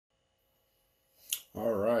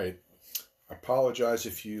All right. I apologize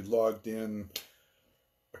if you logged in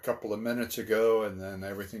a couple of minutes ago and then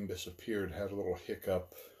everything disappeared. Had a little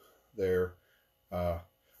hiccup there. Uh,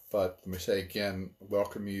 but let me say again,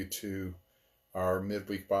 welcome you to our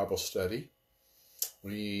midweek Bible study.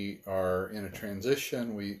 We are in a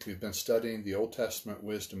transition. We've been studying the Old Testament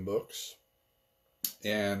wisdom books,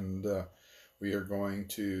 and we are going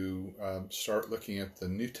to start looking at the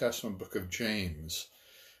New Testament book of James,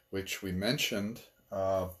 which we mentioned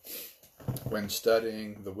when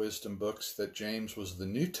studying the wisdom books that James was the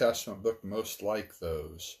New Testament book most like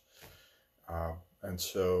those. And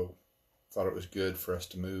so thought it was good for us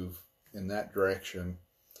to move in that direction.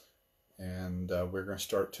 And we're going to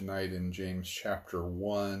start tonight in James chapter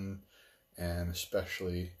 1, and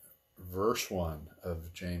especially verse 1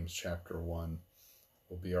 of James chapter 1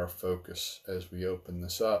 will be our focus as we open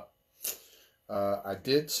this up. I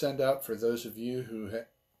did send out, for those of you who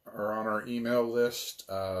are on our email list,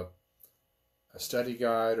 a study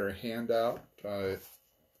guide or a handout.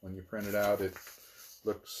 When you print it out, it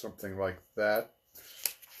looks something like that.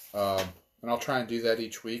 And I'll try and do that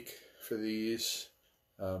each week for these.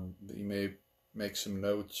 You may make some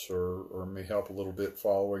notes or may help a little bit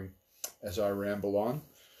following as I ramble on.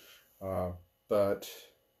 But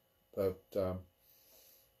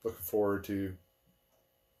looking forward to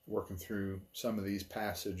working through some of these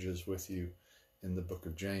passages with you in the book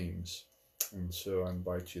of James. And so I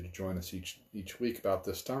invite you to join us each week about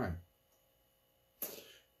this time.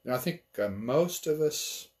 Now, I think most of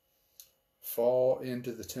us fall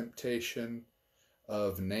into the temptation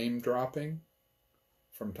of name dropping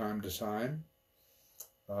from time to time.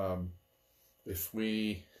 If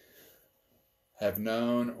we have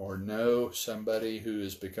known or know somebody who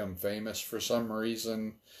has become famous for some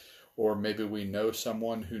reason, or maybe we know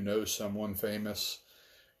someone who knows someone famous,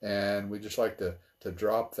 and we just like to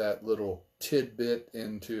drop that little tidbit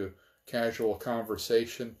into casual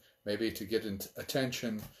conversation, maybe to get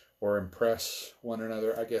attention or impress one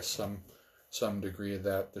another. I guess some degree of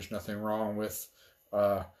that there's nothing wrong with.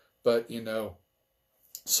 But,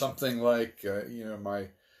 something like,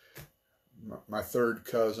 my third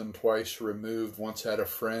cousin, twice removed, once had a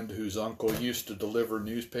friend whose uncle used to deliver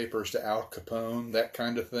newspapers to Al Capone, that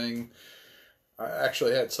kind of thing. I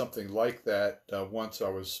actually had something like that once. I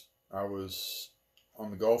was on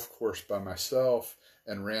the golf course by myself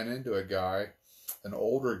and ran into a guy, an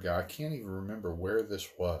older guy. I can't even remember where this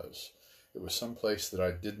was. It was someplace that I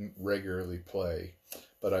didn't regularly play.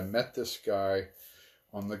 But I met this guy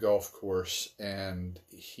on the golf course, and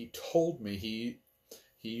he told me he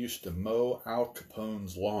used to mow Al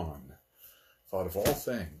Capone's lawn. Thought of all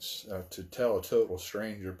things to tell a total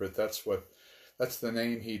stranger, but that's the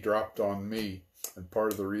name he dropped on me, and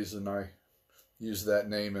part of the reason I use that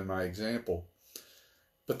name in my example.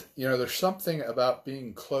 But, there's something about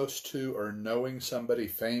being close to or knowing somebody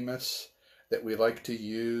famous that we like to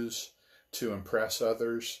use to impress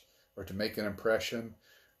others or to make an impression.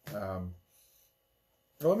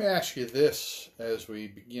 Let me ask you this as we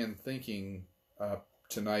begin thinking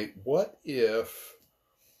tonight. What if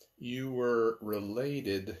you were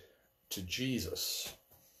related to Jesus?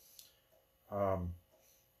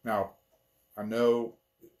 Now, I know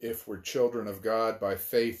if we're children of God by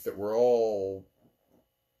faith that we're all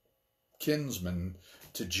kinsmen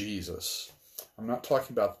to Jesus. I'm not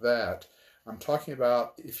talking about that. I'm talking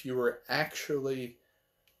about if you were actually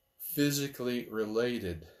physically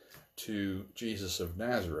related to Jesus of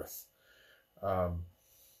Nazareth.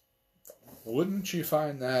 Wouldn't you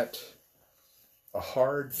find that a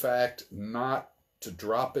hard fact not to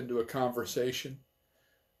drop into a conversation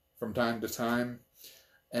from time to time?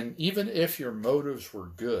 And even if your motives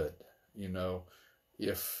were good,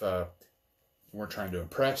 if you weren't trying to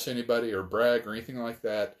impress anybody or brag or anything like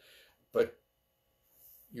that, but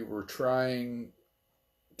you were trying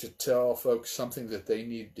to tell folks something that they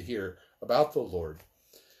needed to hear about the Lord,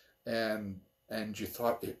 and you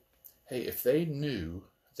thought, hey, if they knew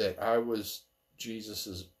that I was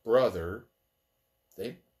Jesus's brother,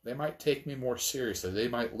 they might take me more seriously. They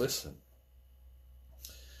might listen.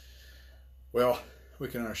 Well, we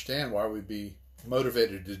can understand why we'd be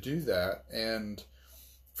motivated to do that, and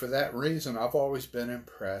for that reason, I've always been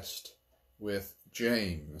impressed with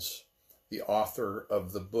James, the author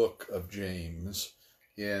of the book of James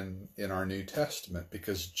in our New Testament,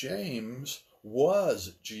 because James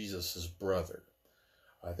was Jesus's brother.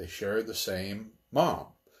 They shared the same mom,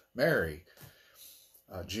 Mary.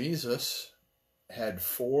 Jesus had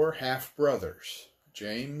 4 half-brothers: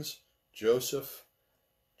 James, Joseph,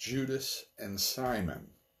 Judas, and Simon,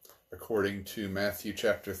 according to Matthew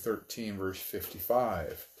chapter 13, verse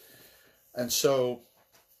 55. And so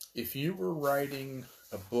if you were writing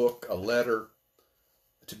a book, a letter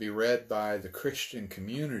to be read by the Christian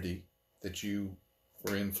community that you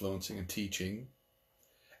were influencing and teaching,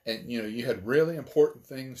 and you had really important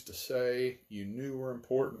things to say, you knew were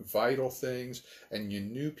important, vital things, and you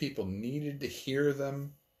knew people needed to hear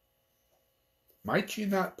them, might you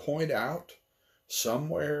not point out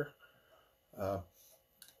somewhere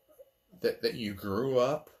that you grew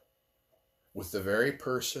up with the very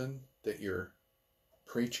person that you're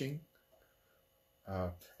preaching,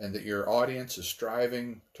 and that your audience is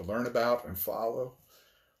striving to learn about and follow?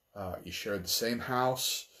 You shared the same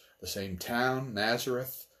house, the same town,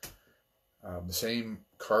 Nazareth, the same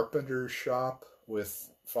carpenter's shop with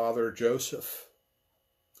Father Joseph.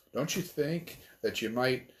 Don't you think that you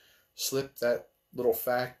might slip that little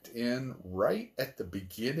fact in right at the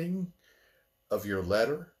beginning of your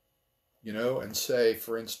letter? And say,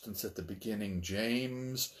 for instance, at the beginning,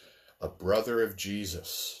 James, a brother of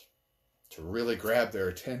Jesus, to really grab their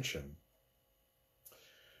attention.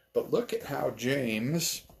 But look at how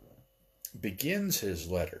James begins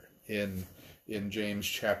his letter in James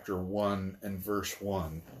chapter 1 and verse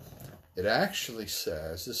 1. It actually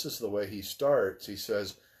says, this is the way he starts, he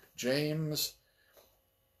says, James,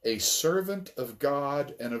 a servant of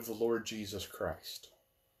God and of the Lord Jesus Christ.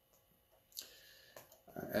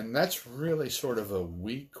 And that's really sort of a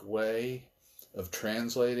weak way of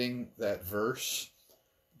translating that verse,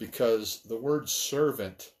 because the word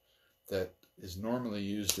servant that is normally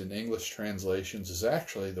used in English translations is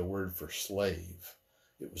actually the word for slave.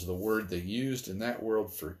 It was the word they used in that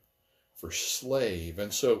world for slave.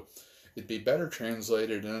 And so it'd be better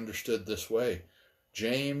translated and understood this way: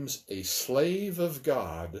 James, a slave of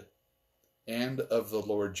God and of the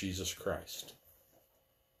Lord Jesus Christ.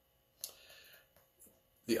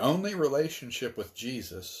 The only relationship with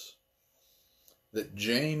Jesus that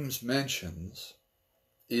James mentions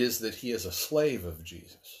is that he is a slave of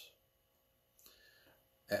Jesus.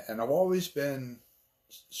 And I've always been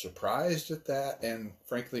surprised at that and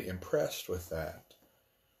frankly impressed with that.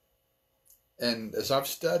 And as I've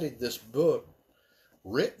studied this book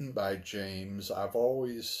written by James, I've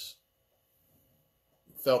always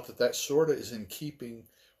felt that sort of is in keeping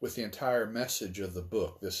with the entire message of the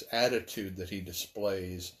book, this attitude that he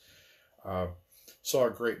displays. Saw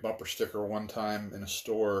a great bumper sticker one time in a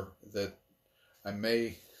store that I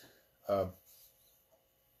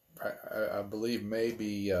believe may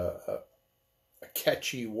be a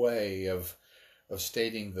catchy way of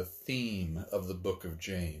stating the theme of the book of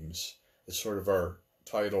James. It's sort of our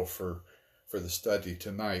title for the study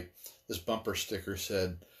tonight. This bumper sticker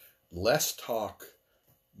said, "Less talk,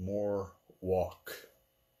 more walk."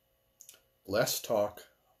 Less talk,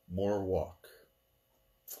 more walk.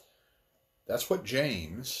 That's what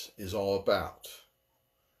James is all about.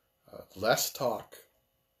 Less talk,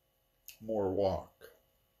 more walk.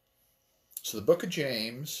 So the book of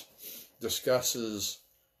James discusses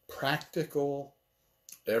practical,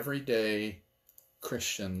 everyday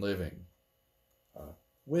Christian living,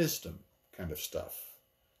 wisdom kind of stuff,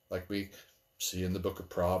 like we see in the book of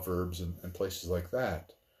Proverbs and places like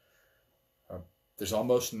that. There's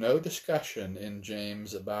almost no discussion in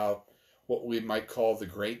James about what we might call the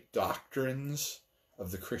great doctrines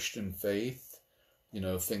of the Christian faith,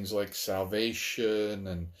 things like salvation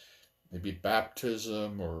and maybe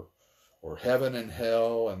baptism or heaven and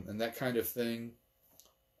hell and that kind of thing.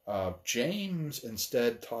 James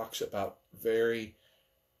instead talks about very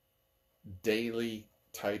daily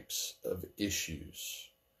types of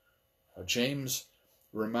issues. James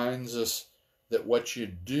reminds us that what you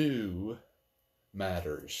do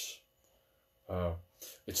matters.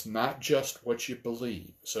 It's not just what you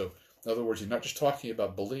believe. So, in other words, you're not just talking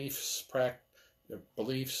about beliefs,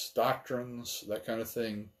 doctrines, that kind of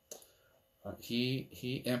thing.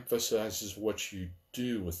 He emphasizes what you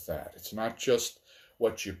do with that. It's not just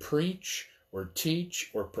what you preach or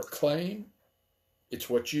teach or proclaim. It's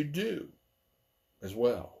what you do as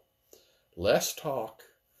well. Less talk,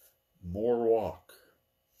 more walk.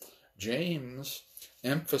 James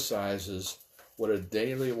emphasizes what a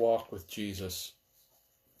daily walk with Jesus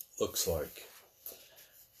looks like.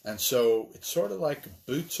 And so it's sort of like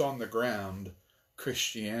boots on the ground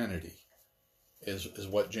Christianity is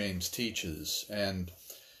what James teaches. And,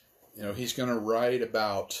 he's going to write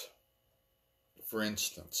about, for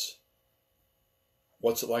instance,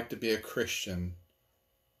 what's it like to be a Christian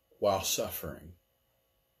while suffering?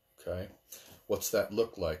 Okay? What's that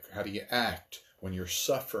look like? How do you act when you're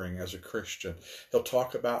suffering as a Christian? He'll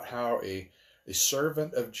talk about how a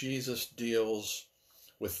servant of Jesus deals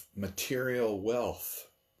with material wealth.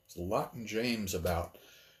 There's a lot in James about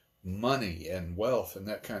money and wealth and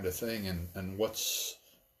that kind of thing, and what's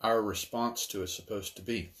our response to is supposed to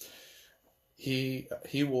be. He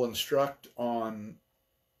will instruct on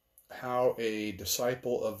how a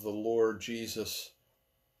disciple of the Lord Jesus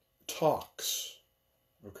talks,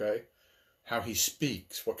 okay? How he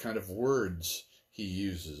speaks, what kind of words he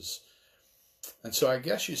uses. And so I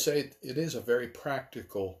guess you say it is a very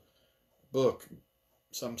practical book.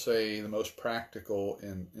 Some say the most practical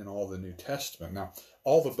in all the New Testament. Now,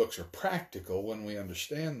 all the books are practical when we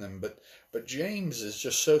understand them, but James is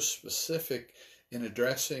just so specific in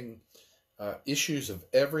addressing issues of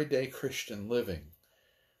everyday Christian living,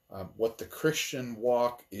 what the Christian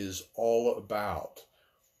walk is all about.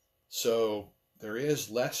 So there is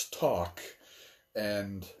less talk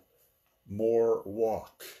and more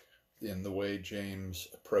walk in the way James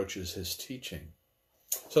approaches his teaching.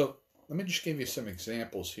 So let me just give you some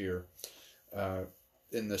examples here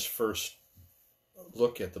in this first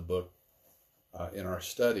look at the book in our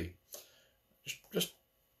study. Just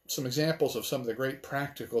some examples of some of the great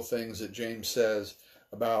practical things that James says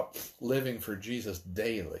about living for Jesus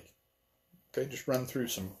daily. Okay, just run through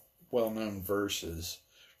some well-known verses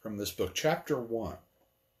from this book. Chapter 1,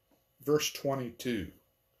 verse 22.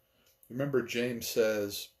 Remember, James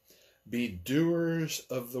says, "Be doers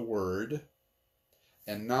of the word,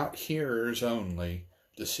 and not hearers only,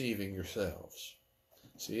 deceiving yourselves."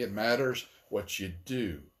 See, it matters what you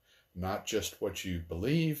do, not just what you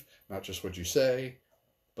believe, not just what you say,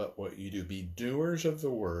 but what you do. Be doers of the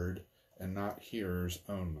word and not hearers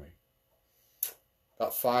only.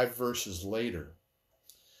 About 5 verses later,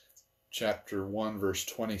 chapter 1, verse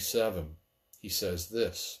 27, he says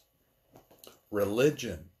this,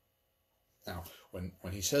 religion. Now, when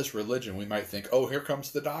he says religion, we might think, oh, here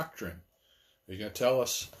comes the doctrine. He's going to tell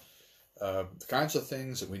us the kinds of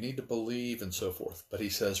things that we need to believe and so forth. But he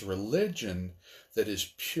says religion that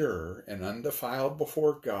is pure and undefiled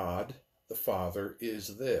before God the Father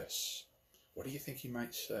is this. What do you think he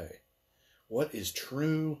might say? What is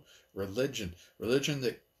true religion? Religion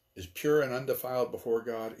that is pure and undefiled before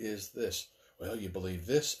God is this. Well, you believe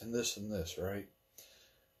this and this and this, right?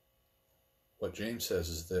 What James says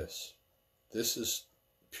is this. This is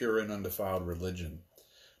pure and undefiled religion.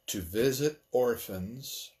 To visit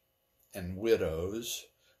orphans and widows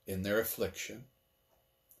in their affliction,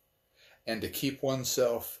 and to keep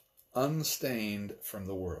oneself unstained from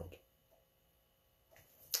the world.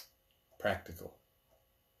 Practical.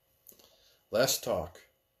 Less talk,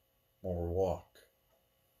 more walk.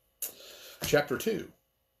 Chapter 2.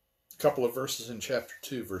 A couple of verses in chapter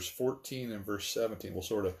 2, verse 14 and verse 17. We'll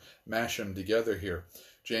sort of mash them together here.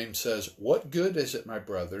 James says, "What good is it, my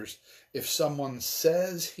brothers, if someone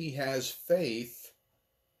says he has faith,"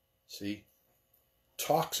 see,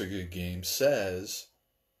 talk's a good game, says,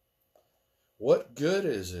 "What good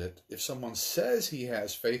is it if someone says he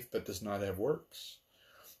has faith but does not have works?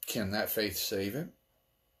 Can that faith save him?"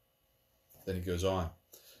 Then he goes on.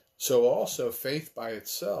 "So also faith by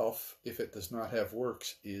itself, if it does not have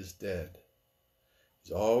works, is dead."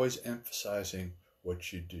 He's always emphasizing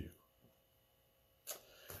what you do.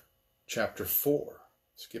 Chapter 4.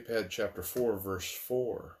 Skip ahead, chapter 4, verse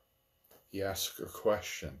 4. He asks a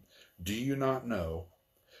question. "Do you not know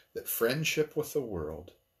that friendship with the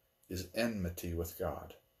world is enmity with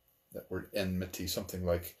God?" That word enmity, something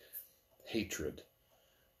like hatred.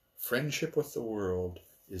 Friendship with the world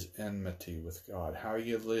is enmity with God. How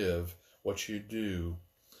you live, what you do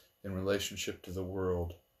in relationship to the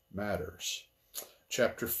world matters.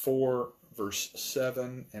 Chapter 4, verse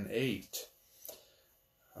 7 and 8.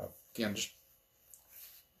 Again, just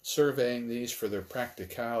surveying these for their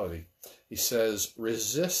practicality. He says,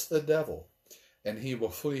 "Resist the devil, and he will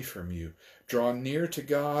flee from you. Draw near to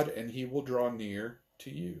God, and he will draw near to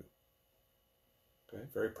you." Okay,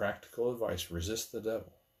 very practical advice. Resist the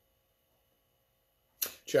devil.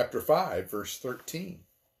 Chapter 5, verse 13.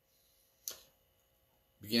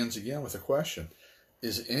 Begins again with a question.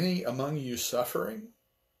 "Is any among you suffering?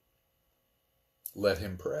 Let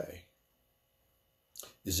him pray.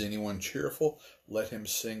 Is anyone cheerful? Let him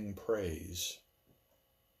sing praise."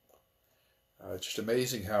 It's just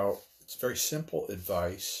amazing how it's very simple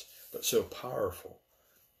advice, but so powerful.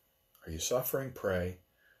 Are you suffering? Pray.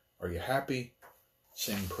 Are you happy?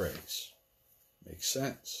 Sing praise. Makes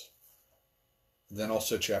sense. Then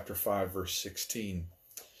also chapter 5, verse 16.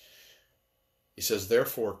 He says,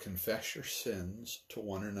 "Therefore confess your sins to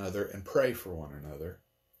one another and pray for one another,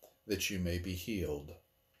 that you may be healed.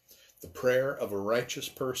 The prayer of a righteous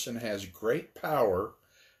person has great power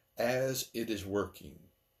as it is working."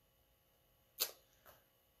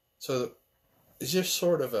 So it's just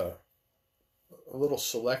sort of a little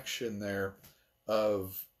selection there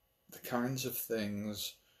of the kinds of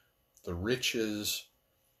things, the riches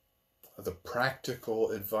the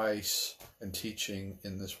practical advice and teaching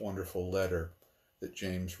in this wonderful letter that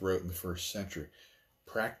James wrote in the first century.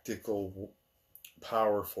 Practical,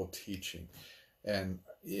 powerful teaching. And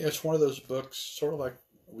it's one of those books, sort of like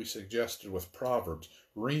we suggested with Proverbs.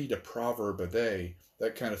 Read a proverb a day,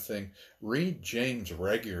 that kind of thing. Read James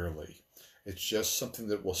regularly. It's just something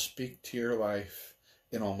that will speak to your life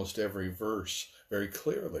in almost every verse very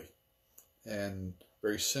clearly and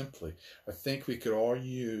very simply. I think we could all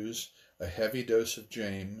use a heavy dose of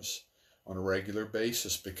James on a regular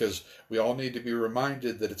basis, because we all need to be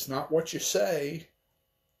reminded that it's not what you say,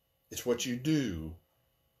 it's what you do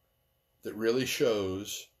that really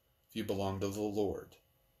shows if you belong to the Lord.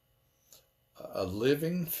 A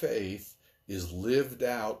living faith is lived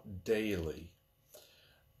out daily.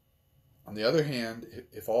 On the other hand,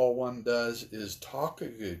 if all one does is talk a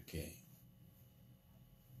good game,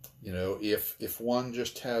 if one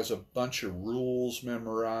just has a bunch of rules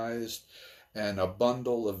memorized and a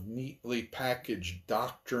bundle of neatly packaged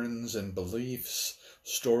doctrines and beliefs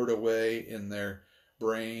stored away in their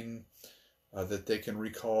brain that they can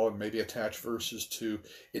recall and maybe attach verses to,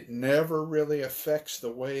 it never really affects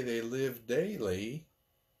the way they live daily,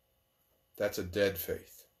 that's a dead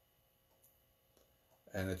faith.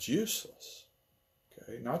 And it's useless.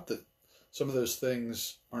 Okay? Not that some of those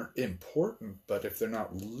things aren't important, but if they're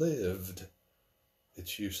not lived,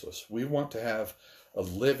 it's useless. We want to have a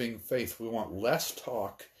living faith. We want less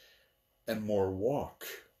talk and more walk.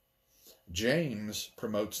 James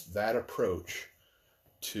promotes that approach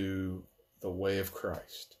to the way of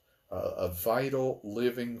Christ. A vital,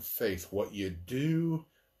 living faith. What you do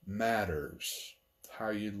matters.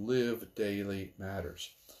 How you live daily matters.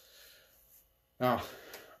 Now,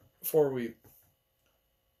 before we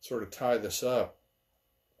sort of tie this up,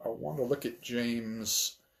 I want to look at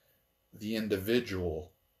James, the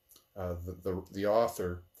individual, the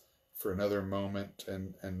author, for another moment,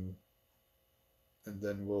 and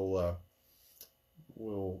then we'll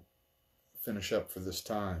finish up for this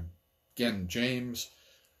time. Again, James,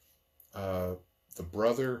 the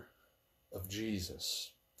brother of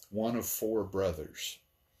Jesus, one of 4 brothers.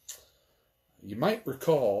 You might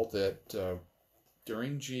recall that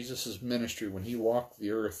during Jesus' ministry, when he walked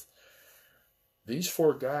the earth, these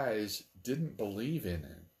 4 guys didn't believe in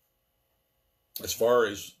him. As far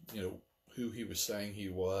as, who he was saying he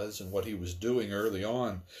was and what he was doing early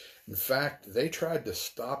on. In fact, they tried to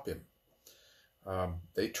stop him.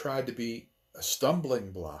 They tried to be a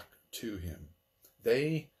stumbling block to him.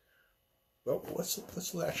 Let's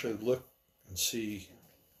actually look and see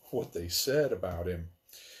what they said about him.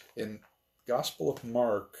 In Gospel of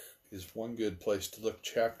Mark is one good place to look,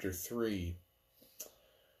 chapter 3.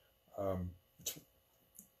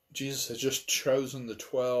 Jesus has just chosen the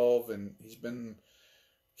 12, and he's been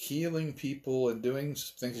healing people and doing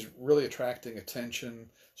things. He's really attracting attention.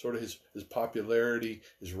 Sort of his popularity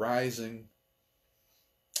is rising.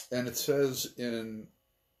 And it says in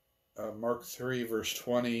Mark 3, verse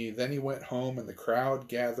 20, "Then he went home, and the crowd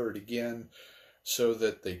gathered again, so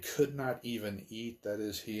that they could not even eat," that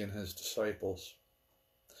is, he and his disciples.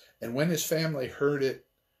 "And when his family heard it,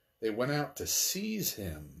 they went out to seize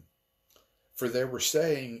him, for they were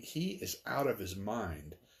saying, 'He is out of his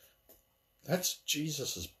mind.'" That's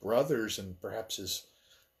Jesus' brothers and perhaps his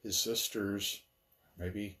sisters,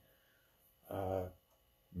 maybe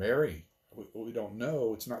Mary. We don't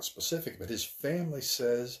know. It's not specific, but his family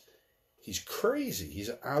says he's crazy. He's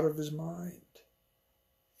out of his mind.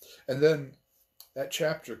 And then that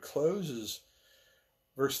chapter closes,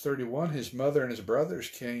 verse 31, "His mother and his brothers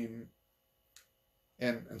came,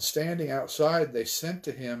 and standing outside, they sent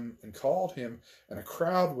to him and called him, and a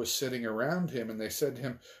crowd was sitting around him, and they said to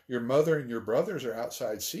him, 'Your mother and your brothers are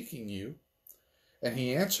outside seeking you.' And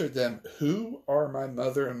he answered them, 'Who are my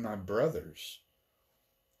mother and my brothers?'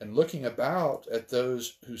 And looking about at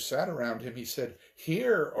those who sat around him, he said,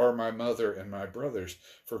 'Here are my mother and my brothers,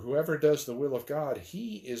 for whoever does the will of God,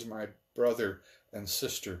 he is my brother and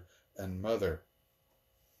sister and mother.'"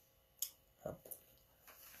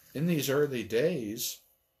 In these early days,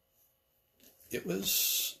 it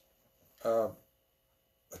was a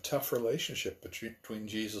tough relationship between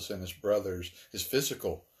Jesus and his brothers, his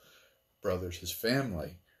physical brothers, his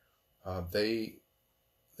family. They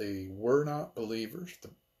were not believers,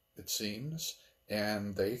 it seems,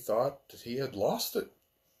 and they thought that he had lost it.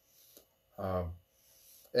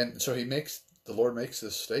 And so the Lord makes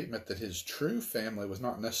this statement that his true family was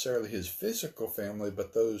not necessarily his physical family,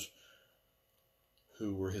 but those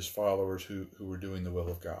who were his followers, who were doing the will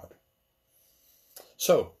of God.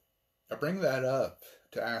 So, I bring that up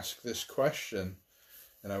to ask this question,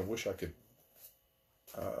 and I wish I could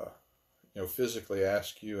physically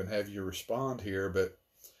ask you and have you respond here, but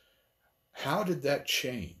how did that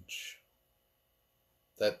change?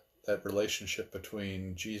 That relationship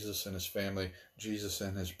between Jesus and his family, Jesus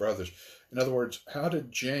and his brothers. In other words, how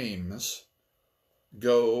did James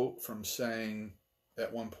go from saying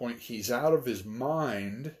at one point he's out of his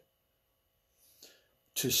mind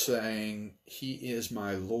to saying he is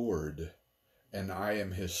my Lord and I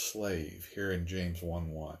am his slave, here in James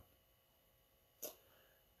 1:1?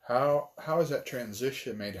 How is that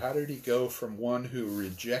transition made? How did he go from one who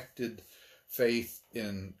rejected faith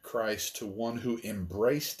in Christ to one who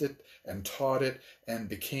embraced it and taught it and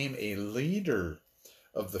became a leader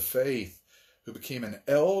of the faith, who became an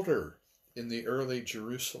elder in the early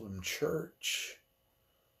Jerusalem church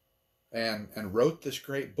and wrote this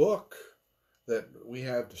great book that we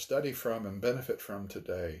have to study from and benefit from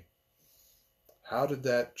today? How did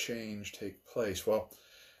that change take place? Well,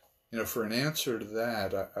 for an answer to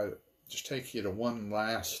that, I just take you to one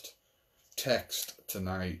last text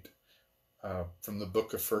tonight from the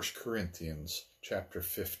book of 1 Corinthians, chapter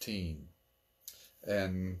 15.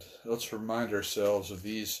 And let's remind ourselves of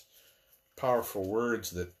these powerful words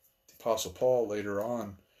that the Apostle Paul later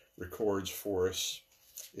on records for us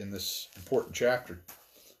in this important chapter,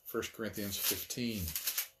 1 Corinthians 15.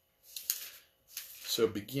 So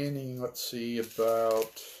beginning, let's see,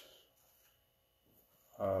 about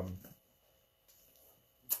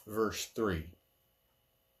verse 3.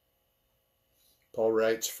 Paul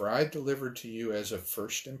writes, "For I delivered to you as of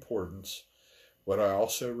first importance what I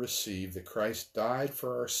also received, that Christ died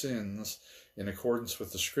for our sins in accordance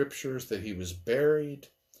with the Scriptures, that he was buried,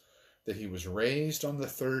 that he was raised on the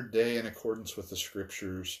third day in accordance with the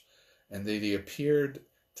Scriptures, and that he appeared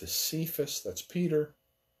to Cephas," that's Peter,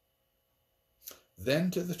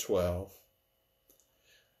 "then to the 12.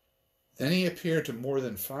 Then he appeared to more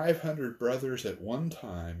than 500 brothers at one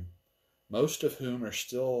time, most of whom are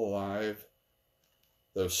still alive,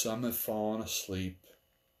 though some have fallen asleep."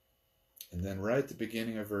 And then right at the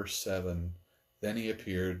beginning of verse 7, then he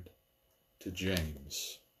appeared to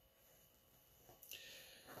James.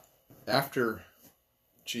 After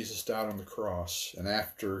Jesus died on the cross and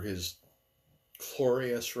after his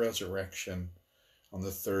glorious resurrection on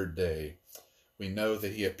the third day, we know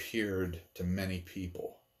that he appeared to many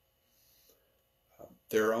people.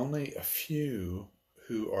 There are only a few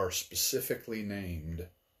who are specifically named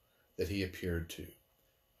that he appeared to.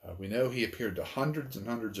 We know he appeared to hundreds and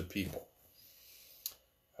hundreds of people.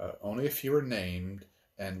 Only a few are named,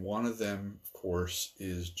 and one of them, of course,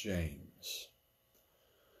 is James.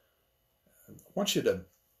 I want you to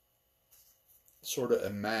sort of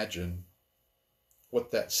imagine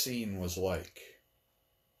what that scene was like.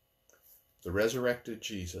 The resurrected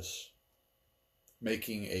Jesus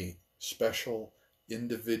making a special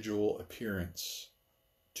individual appearance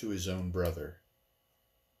to his own brother,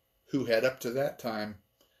 who had up to that time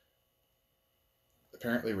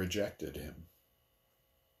apparently rejected him,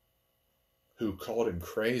 who called him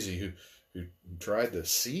crazy, who tried to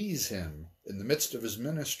seize him in the midst of his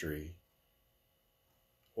ministry.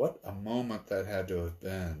 What a moment that had to have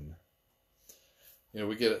been.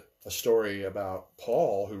 We get a story about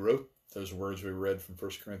Paul, who wrote those words we read from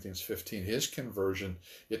 1 Corinthians 15. His conversion,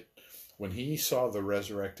 when he saw the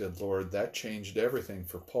resurrected Lord, that changed everything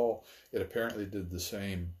for Paul. It apparently did the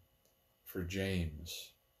same for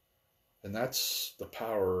James. And that's the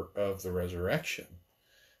power of the resurrection.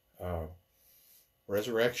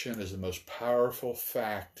 Resurrection is the most powerful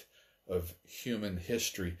fact of human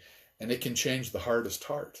history, and it can change the hardest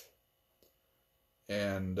heart.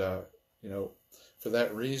 And, for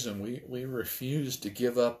that reason, we refuse to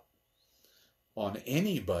give up on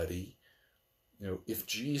anybody. If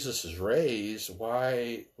Jesus is raised,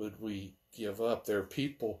 why would we give up? There are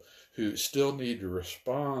people who still need to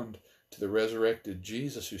respond to the resurrected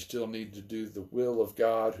Jesus, who still need to do the will of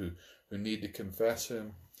God, who need to confess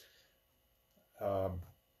him. There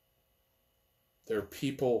are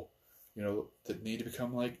people, that need to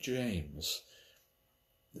become like James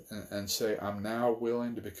and say, I'm now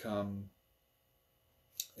willing to become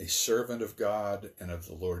a servant of God and of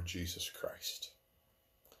the Lord Jesus Christ.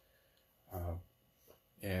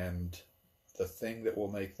 And the thing that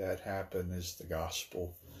will make that happen is the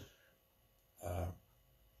gospel,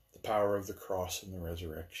 the power of the cross and the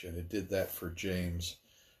resurrection. It did that for James.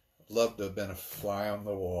 I'd love to have been a fly on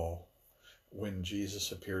the wall when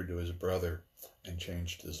Jesus appeared to his brother and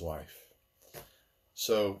changed his life.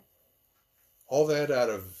 So, all that out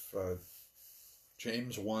of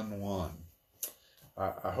James 1:1.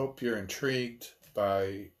 I hope you're intrigued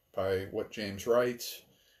by what James writes.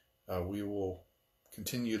 We will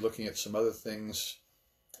continue looking at some other things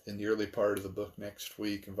in the early part of the book next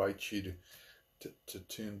week. Invite you to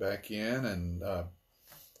tune back in, and if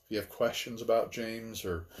you have questions about James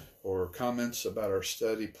or comments about our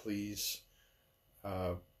study, please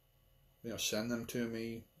send them to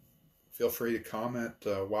me. Feel free to comment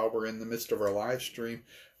while we're in the midst of our live stream.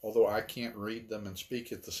 Although I can't read them and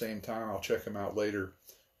speak at the same time, I'll check them out later,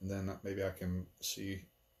 and then maybe I can see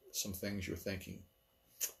some things you're thinking.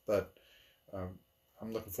 But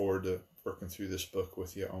I'm looking forward to working through this book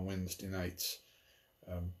with you on Wednesday nights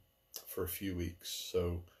for a few weeks.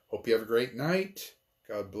 So hope you have a great night.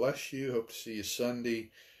 God bless you. Hope to see you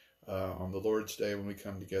Sunday on the Lord's Day when we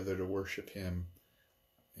come together to worship Him.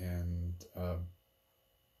 And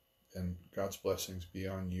God's blessings be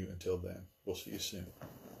on you until then. We'll see you soon.